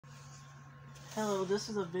Hello, this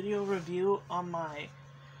is a video review on my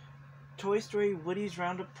Toy Story Woody's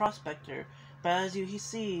Roundup Prospector. But as you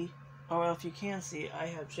see, or if you can see, I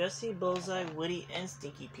have Jessie, Bullseye, Woody, and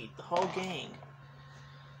Stinky Pete, the whole gang.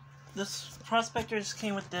 This Prospector just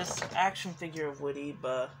came with this action figure of Woody,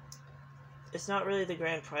 but it's not really the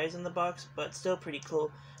grand prize in the box, but still pretty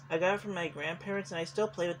cool. I got it from my grandparents, and I still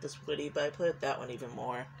play with this Woody, but I play with that one even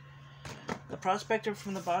more. The Prospector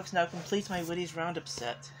from the box now completes my Woody's Roundup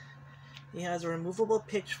set. He has a removable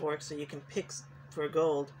pitchfork so you can pick for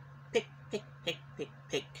gold. Pick, pick, pick, pick,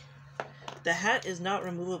 pick. The hat is not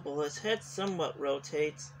removable. His head somewhat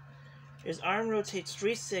rotates. His arm rotates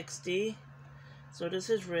 360. So does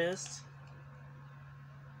his wrist.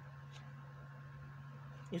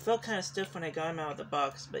 He felt kind of stiff when I got him out of the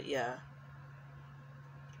box, but yeah.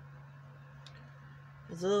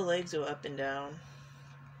 His little legs go up and down.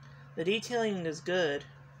 The detailing is good,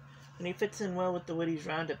 and he fits in well with the Woody's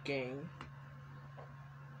Roundup gang.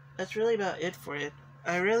 That's really about it for it.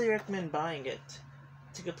 I really recommend buying it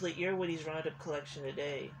to complete your Woody's Roundup collection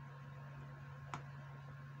today.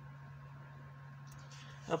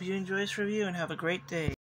 Hope you enjoy this review and have a great day.